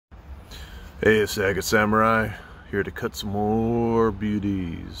Hey, it's Agate Samurai here to cut some more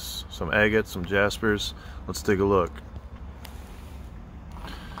beauties. Some agates, some jaspers. Let's take a look.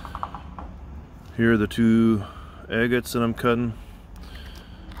 Here are the two agates that I'm cutting.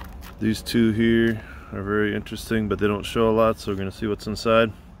 These two here are very interesting, but they don't show a lot, so we're going to see what's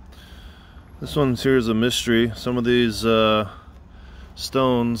inside. This one here is a mystery. Some of these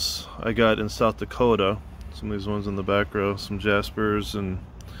stones I got in South Dakota. Some of these ones in the back row, some jaspers and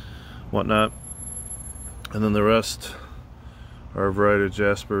whatnot, and then the rest are a variety of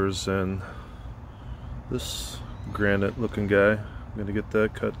jaspers and this granite looking guy. I'm gonna get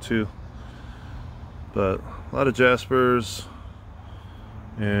that cut too, but a lot of jaspers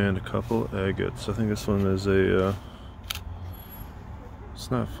and a couple agates. I think this one is a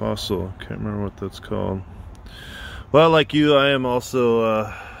it's not fossil, can't remember what that's called. Well, like you, I am also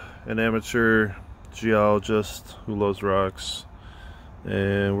an amateur geologist who loves rocks,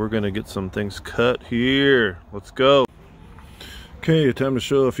 and we're gonna get some things cut here. Let's go. Okay, time to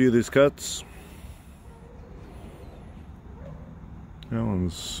show a few of these cuts. That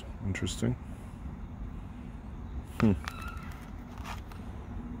one's interesting.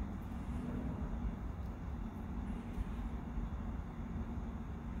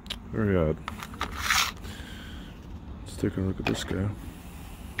 Very odd. Let's take a look at this guy.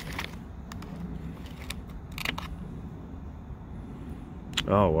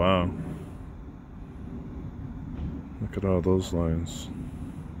 Oh wow, look at all those lines.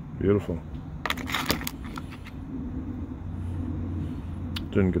 Beautiful.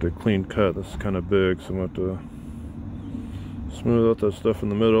 Didn't get a clean cut. This is kind of big, so I'm going to have to smooth out that stuff in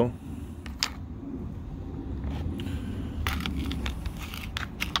the middle.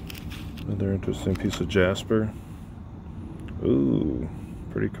 Another interesting piece of jasper. Ooh,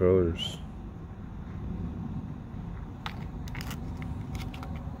 pretty colors.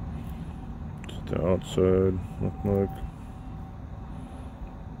 The outside look like,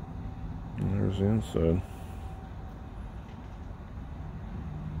 and there's the inside.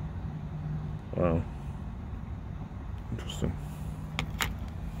 Wow, interesting.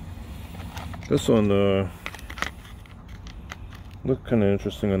 This one looked kind of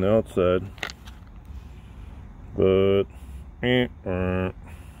interesting on the outside, but not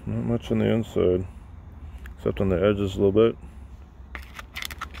much on the inside, except on the edges a little bit.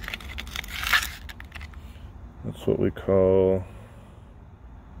 That's what we call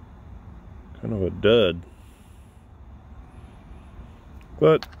kind of a dud.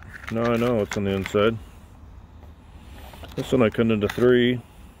 But now I know what's on the inside. This one I cut into 3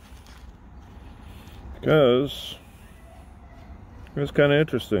 because it's kind of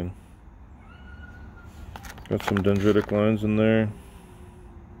interesting. Got some dendritic lines in there.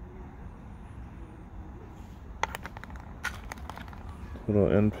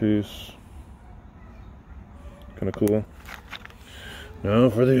 Little end piece. Kind of cool. Now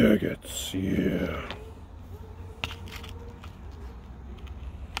for the agates, yeah.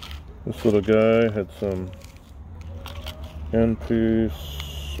 This little guy had some end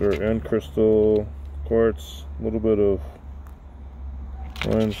piece or end crystal quartz, a little bit of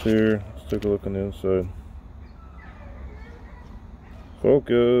lines here. Let's take a look on the inside.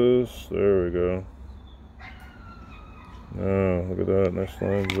 Focus, there we go. Oh, look at that, nice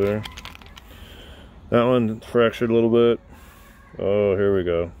lines there. That one fractured a little bit. Oh, here we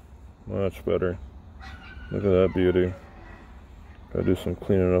go. Much better. Look at that beauty. Gotta do some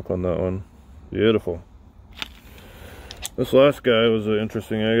cleaning up on that one. Beautiful. This last guy was an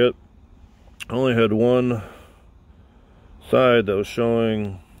interesting agate. I only had one side that was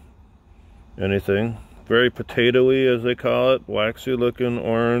showing anything. Very potato-y, as they call it. Waxy looking,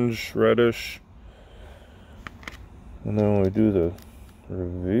 orange, reddish. And then when we do the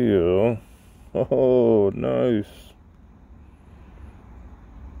reveal, oh, nice.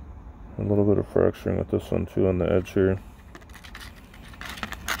 A little bit of fracturing with this one too on the edge here.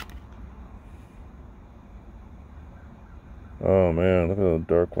 Oh man, look at those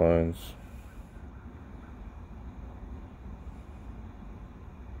dark lines.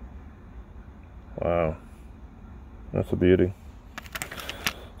 Wow, that's a beauty.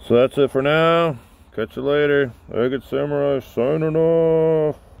 So that's it for now. Catch you later. Agate Samurai signing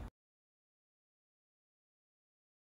off.